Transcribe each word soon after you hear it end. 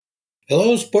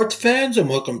Hello, sports fans, and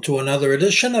welcome to another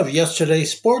edition of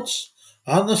Yesterday's Sports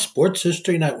on the Sports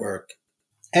History Network.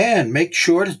 And make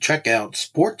sure to check out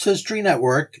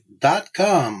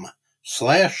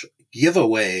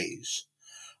sportshistorynetwork.com/giveaways.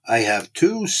 I have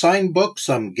 2 signed books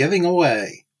I'm giving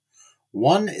away.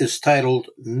 One is titled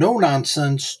No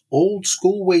Nonsense Old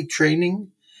School Weight Training,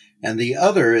 and the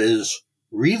other is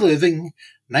Reliving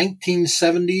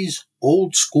 1970s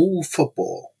Old School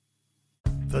Football.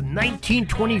 The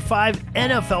 1925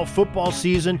 NFL football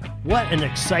season, what an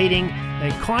exciting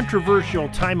and controversial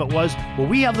time it was. Well,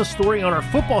 we have the story on our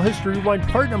Football History Rewind,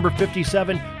 part number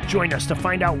 57. Join us to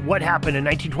find out what happened in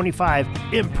 1925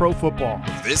 in pro football.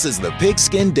 This is the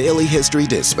Pigskin Daily History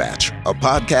Dispatch, a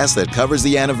podcast that covers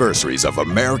the anniversaries of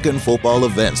American football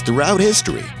events throughout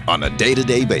history on a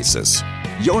day-to-day basis.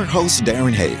 Your host,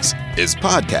 Darren Hayes, is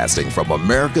podcasting from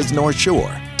America's North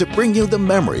Shore to bring you the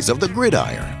memories of the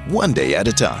gridiron, one day at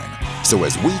a time. So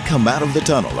as we come out of the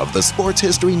tunnel of the Sports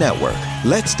History Network,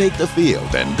 let's take the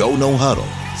field and go no huddle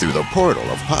through the portal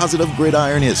of positive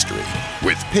gridiron history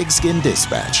with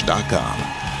pigskindispatch.com.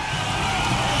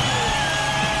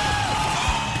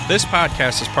 This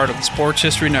podcast is part of the Sports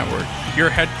History Network,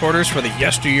 your headquarters for the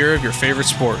yesteryear of your favorite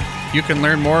sport. You can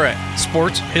learn more at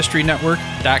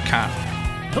sportshistorynetwork.com.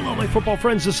 Hello, my football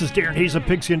friends. This is Darren Hayes of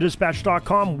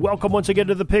pigskindispatch.com. Welcome once again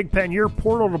to the Pig Pen, your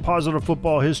portal to positive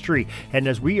football history. And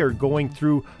as we are going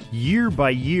through year by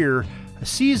year,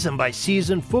 season by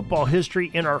season football history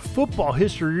in our Football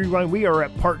History Rewind, we are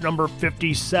at part number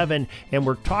 57, and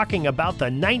we're talking about the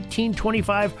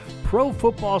 1925 pro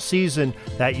football season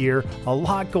that year. A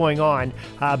lot going on.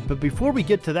 But before we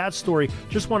get to that story,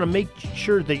 just want to make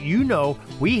sure that you know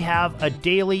we have a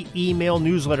daily email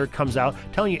newsletter comes out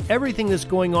telling you everything that's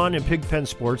going on in Pigpen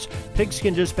Sports,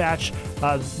 Pigskin Dispatch,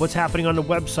 what's happening on the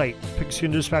website,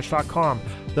 pigskindispatch.com,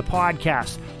 the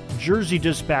podcast,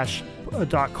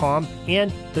 JerseyDispatch.com,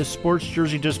 and the Sports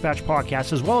Jersey Dispatch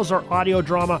podcast, as well as our audio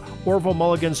drama, Orville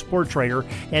Mulligan Sports Writer,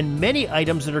 and many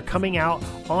items that are coming out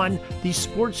on the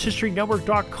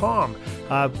SportsHistoryNetwork.com.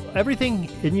 Everything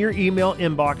in your email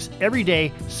inbox every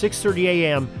day, 6:30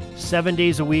 a.m., 7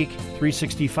 days a week,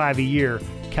 365 a year.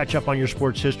 Catch up on your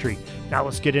sports history. Now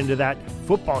let's get into that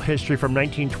football history from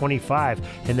 1925.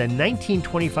 And the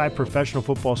 1925 professional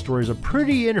football story is a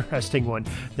pretty interesting one.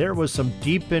 There was some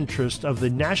deep interest of the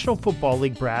National Football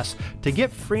League brass to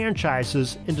get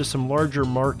franchises into some larger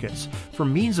markets for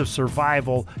means of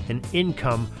survival and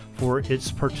income for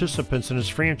its participants and its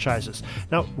franchises.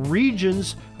 Now,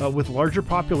 regions with larger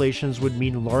populations would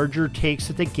mean larger takes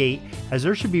at the gate, as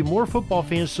there should be more football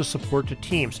fans to support the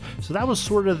teams. So that was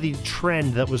sort of the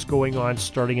trend that was going on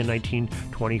starting in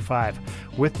 1925.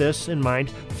 With this in mind,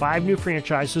 5 new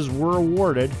franchises were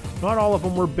awarded. Not all of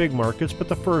them were big markets, but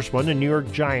the first one, the New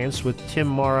York Giants with Tim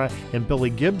Mara and Billy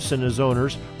Gibson as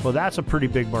owners, well, that's a pretty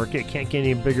big market. Can't get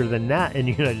any bigger than that in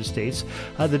the United States.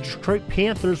 The Detroit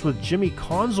Panthers with Jimmy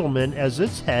Conzelman as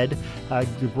its head, a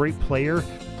great player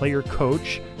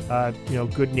coach,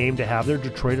 good name to have there.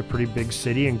 Detroit, a pretty big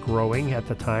city and growing at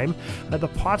the time. The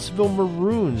Pottsville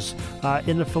Maroons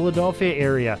in the Philadelphia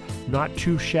area, not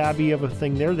too shabby of a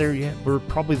thing there. They were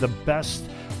probably the best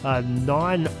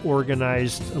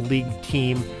non-organized league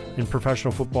team in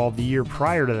professional football the year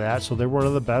prior to that, so they were one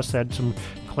of the best. They had some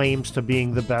claims to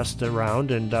being the best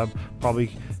around, and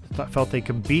probably felt they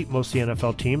could beat most of the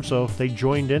NFL teams, so they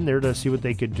joined in there to see what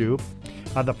they could do.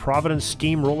 The Providence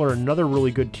Steamroller, another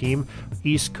really good team,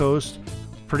 East Coast,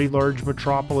 pretty large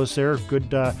metropolis there,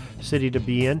 good city to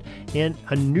be in, and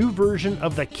a new version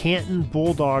of the Canton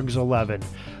Bulldogs 11.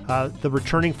 The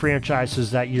returning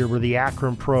franchises that year were the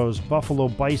Akron Pros, Buffalo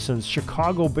Bisons,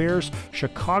 Chicago Bears,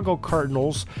 Chicago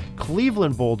Cardinals,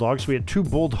 Cleveland Bulldogs. We had 2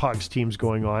 Bulldogs teams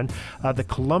going on. The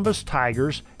Columbus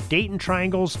Tigers, Dayton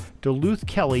Triangles, Duluth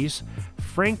Kellys,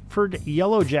 Frankfurt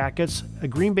Yellow Jackets,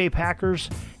 Green Bay Packers,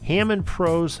 Hammond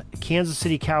Pros, Kansas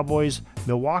City Cowboys,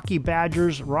 Milwaukee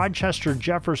Badgers, Rochester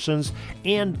Jeffersons,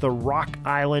 and the Rock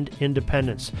Island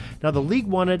Independents. Now, the league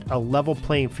wanted a level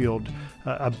playing field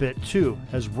a bit too,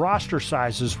 as roster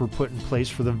sizes were put in place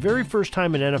for the very first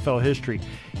time in NFL history.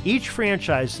 Each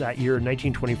franchise that year in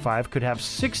 1925 could have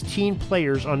 16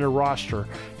 players on their roster.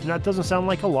 And that doesn't sound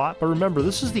like a lot, but remember,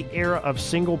 this is the era of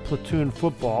single platoon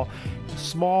football,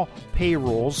 small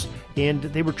payrolls, and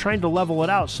they were trying to level it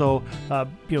out. So,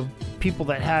 people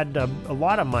that had a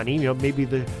lot of money, maybe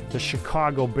the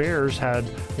Chicago Bears had,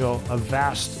 a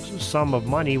vast sum of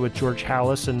money with George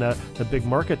Halas and the big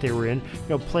market they were in,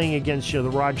 playing against, the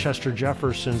Rochester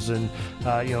Jeffersons and,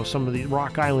 some of the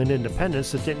Rock Island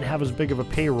Independents that didn't have as big of a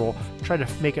payroll. Try to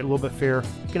make it a little bit fair.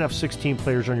 You can have 16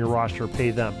 players on your roster,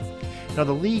 pay them. Now,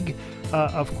 the league,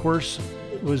 of course,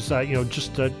 was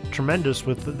just tremendous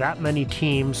with that many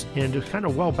teams, and it was kind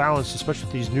of well balanced, especially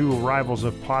with these new arrivals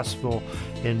if possible,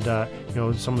 and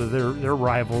some of their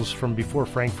rivals from before.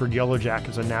 Frankfurt Yellow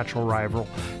Jackets, a natural rival,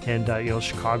 and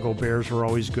Chicago Bears were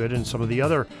always good, and some of the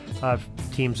other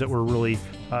teams that were really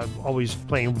always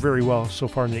playing very well so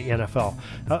far in the NFL.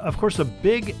 Of course, the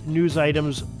big news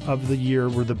items of the year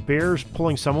were the Bears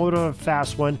pulling somewhat of a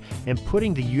fast one and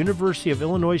putting the University of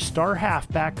Illinois star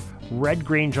halfback Red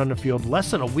Grange on the field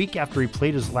less than a week after he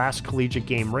played his last collegiate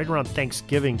game, right around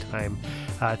Thanksgiving time.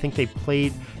 I think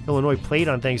Illinois played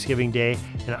on Thanksgiving Day,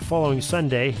 and that following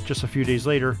Sunday, just a few days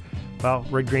later,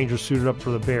 Red Grange was suited up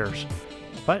for the Bears.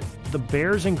 But the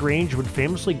Bears and Grange would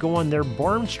famously go on their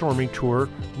barnstorming tour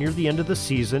near the end of the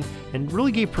season and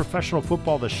really gave professional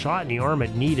football the shot in the arm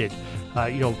it needed.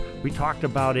 We talked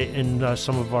about it in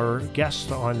some of our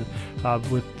guests on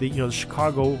with the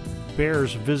Chicago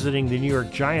Bears visiting the New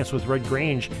York Giants with Red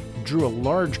Grange. Drew a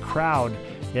large crowd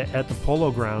at the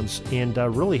Polo Grounds and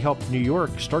really helped New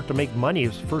York start to make money. It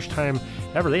was the first time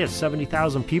ever. They had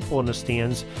 70,000 people in the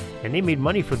stands, and they made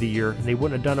money for the year, and they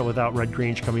wouldn't have done it without Red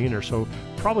Grange coming in there. So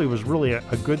probably was really a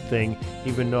good thing,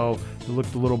 even though it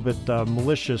looked a little bit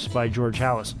malicious by George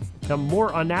Halas. Now,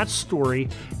 more on that story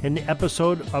in the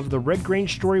episode of the Red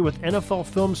Grange story with NFL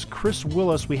Films' Chris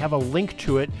Willis. We have a link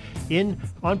to it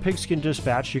on Pigskin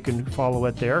Dispatch. You can follow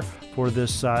it there for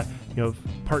this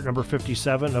part number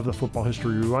 57 of the Football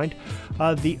History Rewind.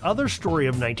 The other story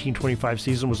of 1925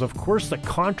 season was, of course, the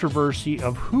controversy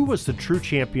of who was the true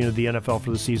champion of the NFL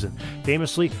for the season.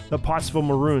 Famously, the Pottsville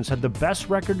Maroons had the best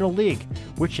record in the league,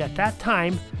 which at that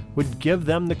time would give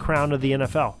them the crown of the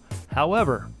NFL.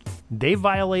 However, they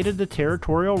violated the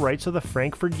territorial rights of the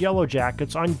Frankfurt Yellow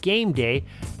Jackets on game day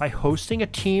by hosting a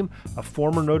team of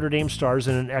former Notre Dame stars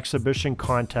in an exhibition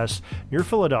contest near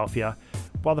Philadelphia,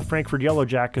 while the Frankfurt Yellow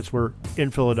Jackets were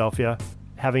in Philadelphia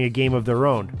having a game of their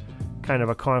own. Kind of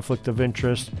a conflict of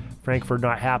interest. Frankfurt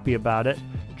not happy about it.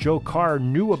 Joe Carr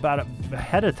knew about it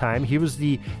ahead of time. He was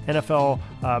the NFL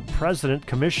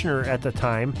commissioner at the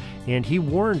time, and he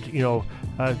warned,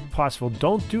 Pottsville,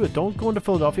 don't do it. Don't go into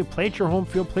Philadelphia. Play at your home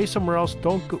field. Play somewhere else.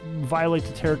 Don't violate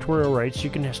the territorial rights. You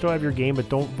can still have your game, but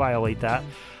don't violate that.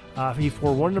 He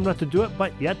forewarned them not to do it,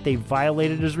 but yet they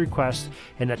violated his request,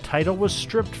 and the title was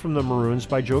stripped from the Maroons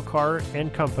by Joe Carr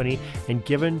and company and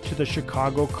given to the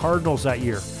Chicago Cardinals that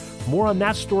year. More on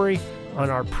that story on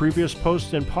our previous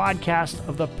post and podcast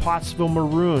of the Pottsville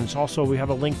Maroons. Also, we have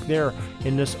a link there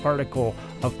in this article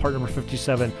of part number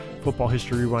 57, Football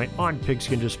History Rewind, on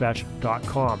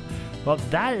pigskinddispatch.com. Well,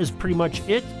 that is pretty much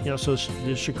it. So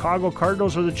the Chicago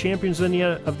Cardinals are the champions of the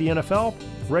NFL.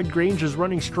 Red Grange is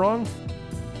running strong.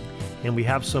 And we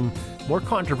have some more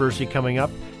controversy coming up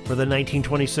for the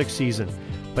 1926 season.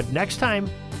 But next time,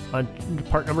 on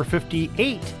part number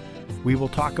 58, we will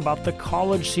talk about the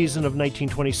college season of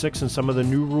 1926 and some of the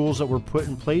new rules that were put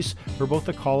in place for both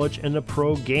the college and the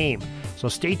pro game. So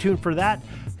stay tuned for that.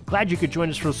 Glad you could join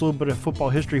us for this little bit of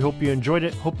football history. Hope you enjoyed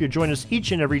it. Hope you join us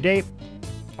each and every day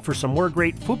for some more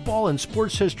great football and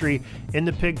sports history in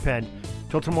the Pig Pen.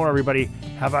 Till tomorrow, everybody,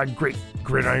 have a great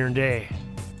gridiron day.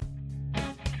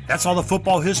 That's all the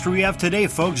football history we have today,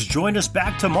 folks. Join us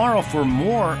back tomorrow for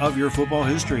more of your football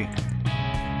history.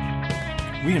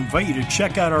 We invite you to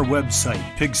check out our website,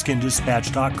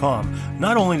 pigskinddispatch.com,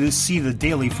 not only to see the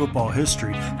daily football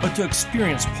history, but to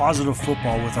experience positive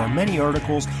football with our many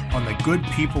articles on the good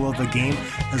people of the game,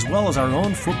 as well as our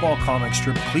own football comic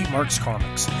strip, Cleat Marks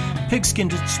Comics.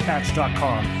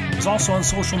 Pigskinddispatch.com is also on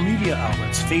social media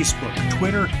outlets, Facebook,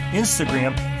 Twitter,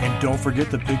 Instagram, and don't forget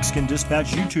the Pigskin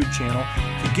Dispatch YouTube channel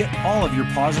to get all of your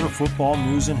positive football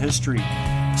news and history.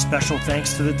 Special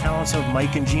thanks to the talents of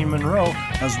Mike and Gene Monroe,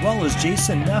 as well as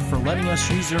Jason Neff for letting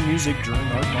us use their music during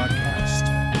our podcast.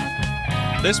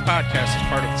 This podcast is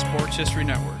part of the Sports History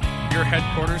Network, your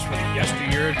headquarters for the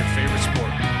yesteryear of your favorite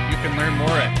sport. You can learn more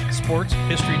at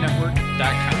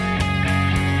sportshistorynetwork.com.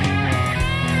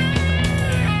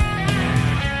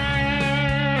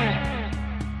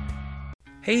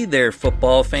 Hey there,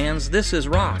 football fans. This is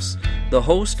Ross, the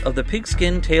host of the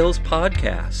Pigskin Tales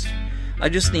podcast. I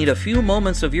just need a few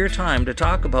moments of your time to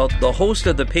talk about the host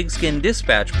of the Pigskin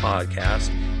Dispatch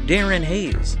podcast, Darren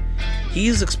Hayes.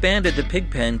 He's expanded the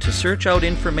Pigpen to search out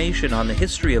information on the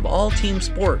history of all team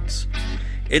sports.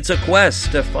 It's a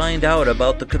quest to find out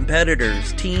about the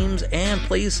competitors, teams, and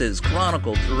places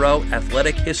chronicled throughout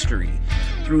athletic history,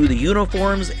 through the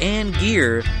uniforms and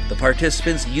gear the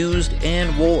participants used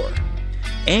and wore.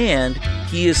 And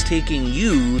he is taking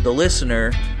you, the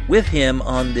listener, with him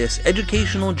on this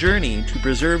educational journey to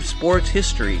preserve sports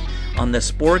history on the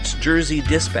Sports Jersey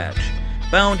Dispatch,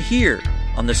 found here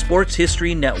on the Sports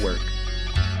History Network.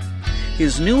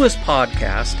 His newest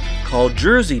podcast, called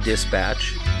Jersey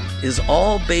Dispatch, is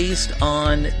all based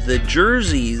on the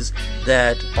jerseys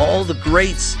that all the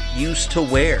greats used to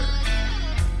wear.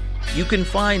 You can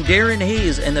find Darren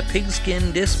Hayes and the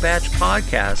Pigskin Dispatch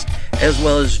podcast, as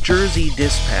well as Jersey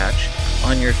Dispatch,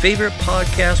 on your favorite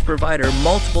podcast provider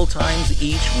multiple times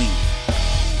each week.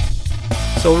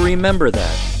 So remember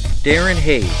that, Darren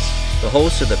Hayes, the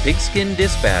host of the Pigskin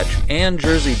Dispatch and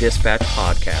Jersey Dispatch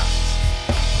podcasts.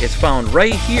 It's found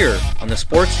right here on the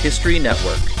Sports History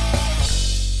Network.